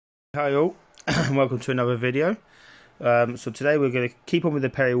Hi all, and welcome to another video. So today we're going to keep on with the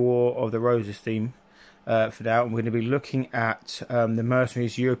Peri-War of the Roses theme for now, and we're going to be looking at the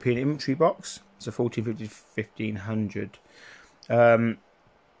Mercenaries European Infantry box. It's a 1450 to 1500. Go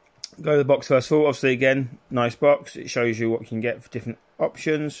to the box first of all. Obviously, again, nice box. It shows you what you can get for different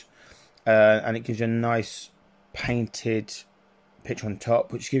options, and it gives you a nice painted picture on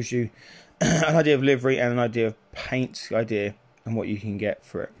top, which gives you an idea of livery and an idea of paint idea and what you can get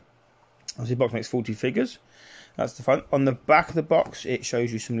for it. Obviously, the box makes 40 figures. That's the front. On the back of the box, it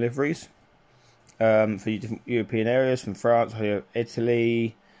shows you some liveries for your different European areas, from France,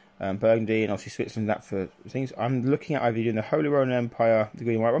 Italy, Burgundy, and obviously Switzerland. That for things. I'm looking at either doing the Holy Roman Empire, the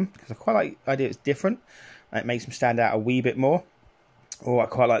green and white one, because I quite like the idea it's different and it makes them stand out a wee bit more. Or I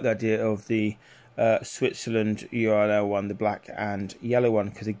quite like the idea of the Switzerland URL one, the black and yellow one,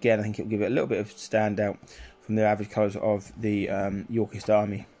 because again, I think it will give it a little bit of standout from the average colours of the Yorkist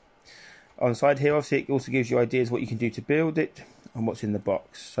army. On the side here, obviously, it also gives you ideas what you can do to build it and what's in the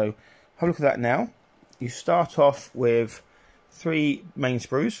box. So, have a look at that now. You start off with 3 main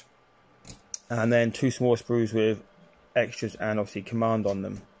sprues, and then 2 small sprues with extras and obviously command on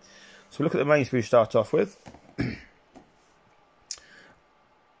them. So, look at the main sprue to start off with.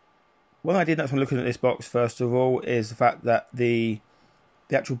 One idea that's when looking at this box, first of all, is the fact that the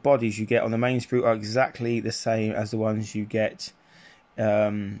actual bodies you get on the main sprue are exactly the same as the ones you get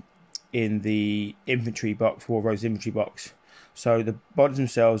in the infantry box, War Rose infantry box. So the bodies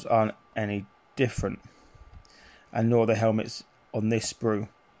themselves aren't any different, and nor the helmets on this sprue.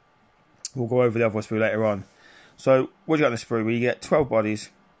 We'll go over the other sprue later on. So what do you got on the sprue? Well, you get 12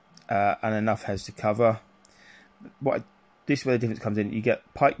 bodies and enough heads to cover. This is where the difference comes in. You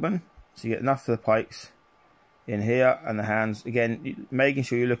get pikemen, so you get enough for the pikes in here, and the hands. Again, making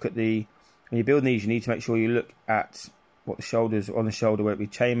sure you look at when you're building these, you need to make sure you look at what the shoulders on the shoulder, whether it be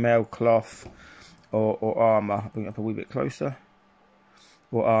chainmail, cloth, or armour. Bring it up a wee bit closer,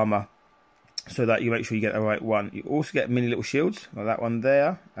 or armour, so that you make sure you get the right one. You also get mini little shields like that one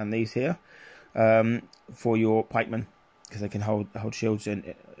there, and these here for your pikemen, because they can hold shields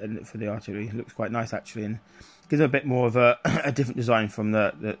in for the artillery. It looks quite nice actually, and gives them a bit more of a different design from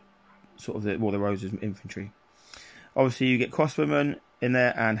the sort of the War of the Roses infantry. Obviously, you get crossbowmen in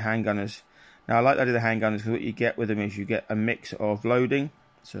there and handgunners. Now, I like that of the handgunners because what you get with them is you get a mix of loading,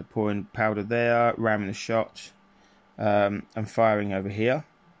 so pouring powder there, ramming the shot, and firing over here.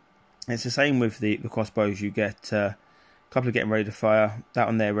 And it's the same with the crossbows. You get a couple of getting ready to fire, that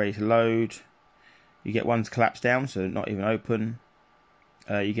one there ready to load. You get one's collapsed down, so not even open.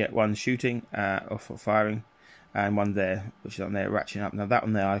 You get one shooting or firing, and one there, which is on there ratcheting up. Now, that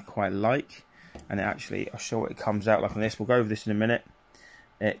one there I quite like, and it actually, I'll show what it comes out like on this. We'll go over this in a minute.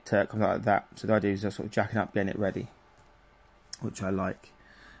 It comes out like that. So the idea is just sort of jacking up, getting it ready, which I like.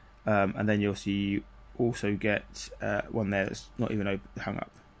 And then you also get one there that's not even hung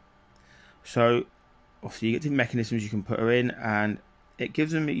up. So obviously you get different mechanisms you can put her in, and it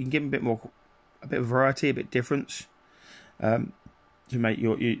gives them, you can give them a bit of variety, a bit difference, to make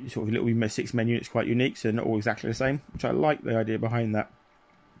your sort of little 6-men units quite unique. So they're not all exactly the same, which I like the idea behind that.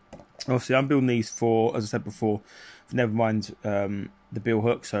 Obviously, I'm building these for, as I said before, for never mind the bill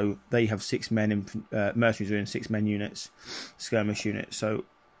hook. So they have 6 men in mercenaries are in 6-men units, skirmish units. So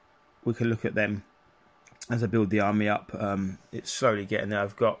we can look at them as I build the army up. It's slowly getting there.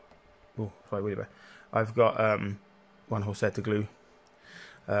 I've got, I've got 1 horse head to glue.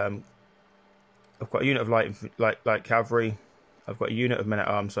 I've got a unit of light cavalry. I've got a unit of men at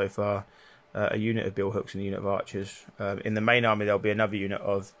arms so far. A unit of bill hooks and a unit of archers. In the main army, there'll be another unit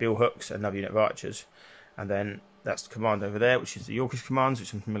of bill hooks, another unit of archers, and then that's the command over there, which is the Yorkist commands,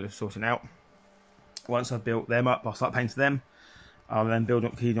 which I'm familiar with sorting out. Once I've built them up, I'll start painting them. I'll then build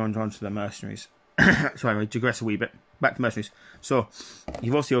up key onto the mercenaries. Sorry, I digress a wee bit. Back to mercenaries. So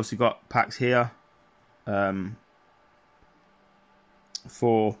you've also got packs here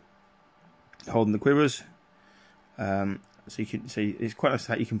for holding the quivers. So you can see it's quite nice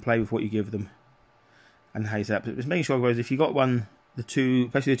that you can play with what you give them and haze that. But just making sure, guys, if you got especially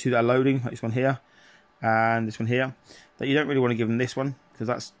the 2 that are loading, like this one here and this one here, that you don't really want to give them this one, because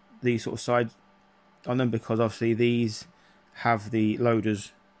that's the sort of side on them, because obviously these have the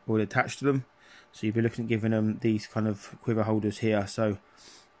loaders already attached to them. So you'd be looking at giving them these kind of quiver holders here. So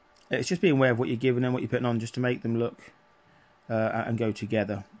it's just being aware of what you're giving them, what you're putting on, just to make them look and go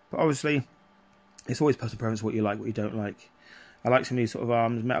together. But obviously, it's always personal preference what you like, what you don't like. I like some of these sort of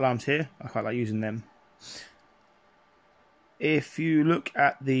arms, metal arms here. I quite like using them. If you look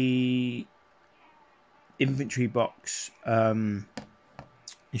at the infantry box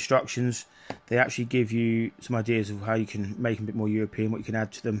instructions, they actually give you some ideas of how you can make them a bit more European, what you can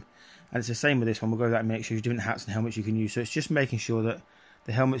add to them. And it's the same with this one. We'll go over that and make sure you different hats and helmets you can use. So it's just making sure that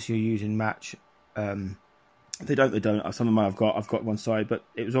the helmets you're using match. If they don't, they don't. Some of mine I've got one side, but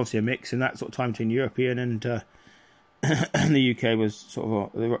it was obviously a mix in that sort of time between European and the UK was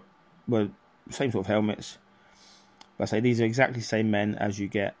sort of well, same sort of helmets. But I say these are exactly the same men as you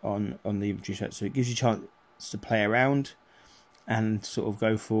get on the infantry set, so it gives you a chance to play around and sort of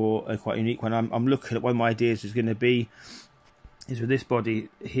go for a quite unique one. I'm looking at one of my ideas is going to be with this body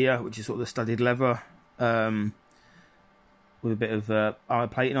here, which is sort of the studded leather with a bit of armor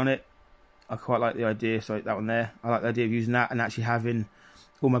plating on it. I quite like the idea, so that one there. I like the idea of using that and actually having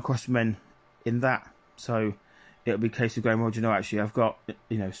all my crossmen in that. So it'll be a case of going, well, do you know, actually I've got,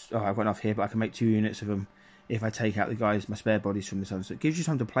 you know, I've got enough here, but I can make 2 units of them if I take out the guys, my spare bodies from this one. So it gives you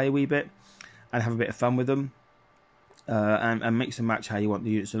time to play a wee bit and have a bit of fun with them, and mix and match how you want the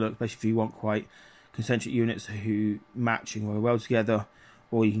units to look, especially if you want quite concentric units who matching well together,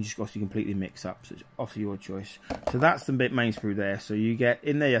 or you can just obviously completely mix up. So it's obviously your choice. So that's the main sprue there. So you get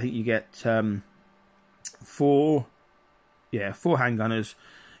in there, I think you get 4 handgunners,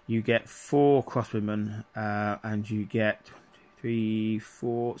 you get 4 crossbowmen, and you get 3,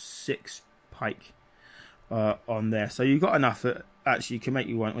 4, 6 pike on there. So you've got enough that actually you can make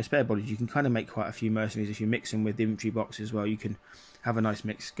you one with spare bodies. You can kind of make quite a few mercenaries if you mix them with the infantry box as well. You can have a nice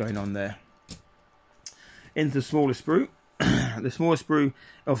mix going on there. Into the smaller sprue. The smaller sprue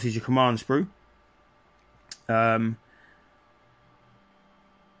obviously is your command sprue.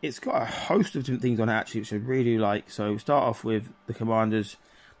 It's got a host of different things on it actually, which I really like. So we'll start off with the commanders.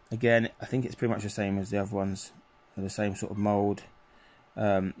 Again, I think it's pretty much the same as the other ones. They're the same sort of mould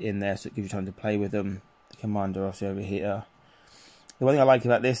in there, so it gives you time to play with them. The commander obviously over here. The one thing I like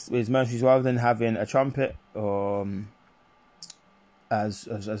about this is mercenaries, rather than having a trumpet or as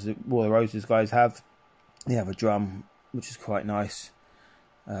the War of the Roses guys have, they have a drum, which is quite nice.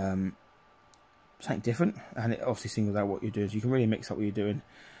 Something different, and it obviously singles out what you're doing, so you can really mix up what you're doing.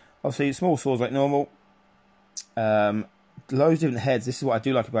 Obviously small swords like normal, loads of different heads. This is what I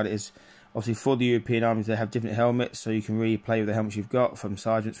do like about it, is obviously for the European armies they have different helmets, so you can really play with the helmets you've got, from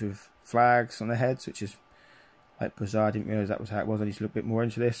sergeants with flags on their heads, which is like bizarre. I didn't realise that was how it was. I need to look a bit more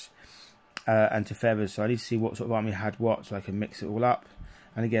into this, and to feathers, so I need to see what sort of army had what, so I can mix it all up.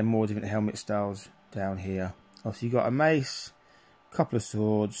 And again, more different helmet styles down here. Obviously you've got a mace, a couple of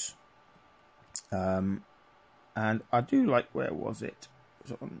swords, and I do like, where was it?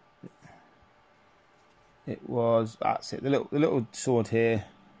 It was, that's it, the little sword here.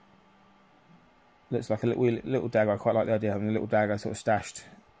 Looks like a little dagger. I quite like the idea of having a little dagger sort of stashed,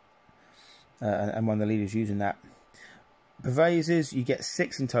 and one of the leaders using that. Purveyses, you get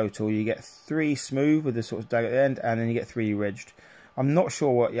 6 in total. You get 3 smooth with the sort of dagger at the end, and then you get 3 ridged. I'm not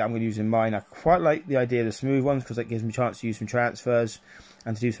sure what I'm going to use in mine. I quite like the idea of the smooth ones, because that gives me a chance to use some transfers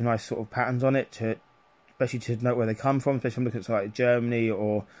and to do some nice sort of patterns on it, especially to note where they come from, especially if I'm looking at like Germany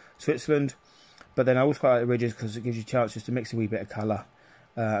or Switzerland. But then I also quite like the ridges, because it gives you a chance just to mix a wee bit of colour,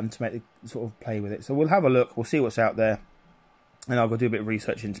 and to make the sort of play with it. So we'll have a look, we'll see what's out there, and I'll go do a bit of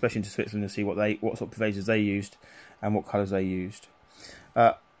research, especially into Switzerland, to see what sort of purveyses they used and what colours they used.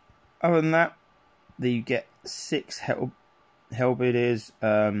 Other than that, you get 6 halberdiers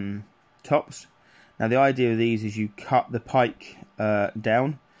tops. Now the idea of these is you cut the pike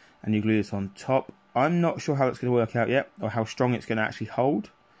down and you glue this on top. I'm not sure how it's going to work out yet, or how strong it's going to actually hold,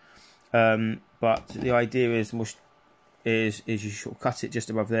 but the idea is you sort of cut it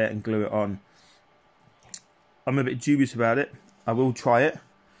just above there and glue it on. I'm a bit dubious about it. I will try it.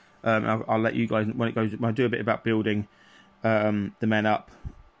 I'll let you guys, when I do a bit about building the men up,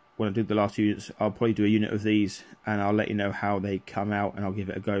 when I do the last units, I'll probably do a unit of these, and I'll let you know how they come out, and I'll give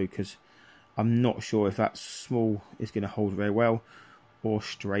it a go, because I'm not sure if that small is going to hold very well or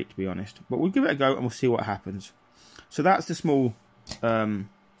straight, to be honest. But we'll give it a go and we'll see what happens. So that's the small sprue.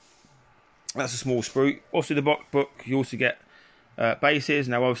 Also the book, you also get bases.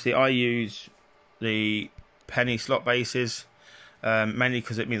 Now obviously I use the penny slot bases, mainly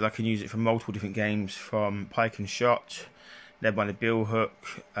because it means I can use it for multiple different games, from pike and shot, led by the billhook,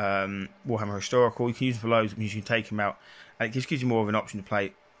 Warhammer Historical. You can use them for loads, because you can take them out, and it just gives you more of an option to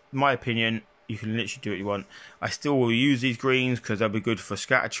play. In my opinion, you can literally do what you want. I still will use these greens, because they'll be good for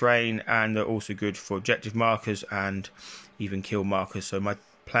scatter train, and they're also good for objective markers and even kill markers. So my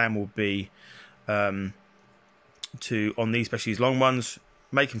plan will be to, on these, especially these long ones,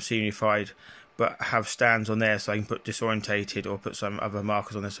 make them unified, but have stands on there so I can put disorientated or put some other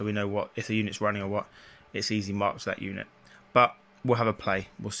markers on there, so we know what, if the unit's running or what, it's easy marks that unit. But we'll have a play,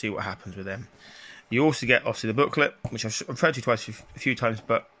 we'll see what happens with them. You also get obviously the booklet, which I've referred to twice, a few times,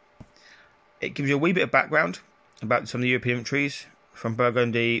 but it gives you a wee bit of background about some of the European infantries from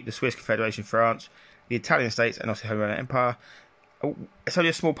Burgundy, the Swiss Confederation, France, the Italian states, and also the Holy Roman Empire. It's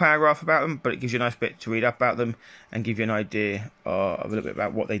only a small paragraph about them, but it gives you a nice bit to read up about them and give you an idea of a little bit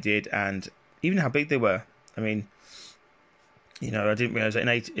about what they did and even how big they were. I mean, you know, I didn't realise that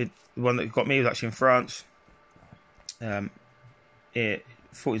the one that got me was actually in France.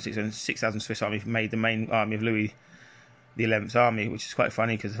 6,000 Swiss army made the main army of Louis XI's army, which is quite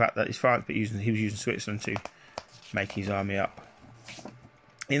funny because the fact that it's France, but he was using Switzerland to make his army up.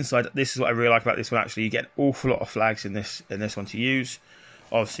 Inside, this is what I really like about this one. Actually, you get an awful lot of flags in this one to use.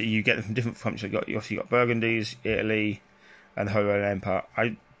 Obviously, you get them from different countries. You got Burgundies, Italy, and the Holy Roman Empire.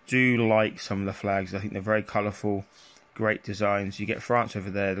 I do like some of the flags. I think they're very colourful, great designs. You get France over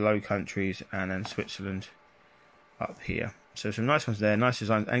there, the Low Countries, and then Switzerland up here. So some nice ones there, nice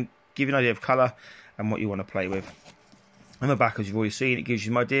designs, and give you an idea of colour and what you want to play with. On the back, as you've already seen, it gives you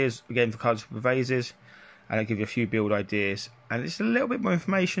some ideas again for colours for vases. And I'll give you a few build ideas and just a little bit more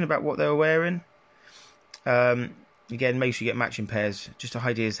information about what they were wearing. Again, make sure you get matching pairs, just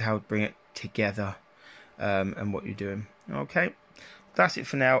ideas how to bring it together and what you're doing. Okay, that's it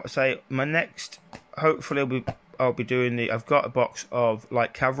for now. So my next, hopefully, I'll be doing I've got a box of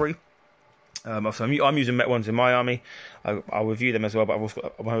light cavalry. I'm using met ones in my army. I'll review them as well, but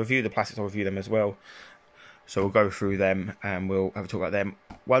when I review the plastics, I'll review them as well. So we'll go through them and we'll have a talk about them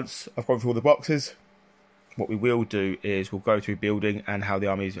once I've gone through all the boxes. What we will do is we'll go through building and how my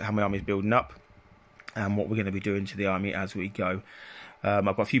army is building up and what we're going to be doing to the army as we go. I've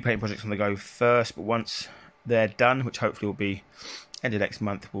got a few paint projects on the go first, but once they're done, which hopefully will be end of next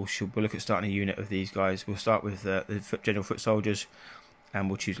month, we'll look at starting a unit of these guys. We'll start with the general foot soldiers and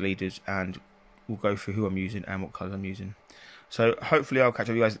we'll choose leaders and we'll go through who I'm using and what colours I'm using. So hopefully I'll catch up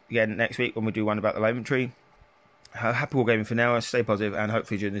with you guys again next week when we do one about the infantry. Happy wargaming for now, stay positive, and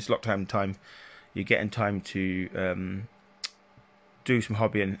hopefully during this lockdown time you're getting time to do some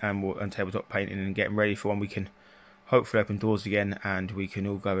hobbying and tabletop painting and getting ready for when we can hopefully open doors again and we can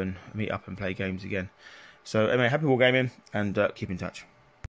all go and meet up and play games again. So anyway, happy wargaming and keep in touch.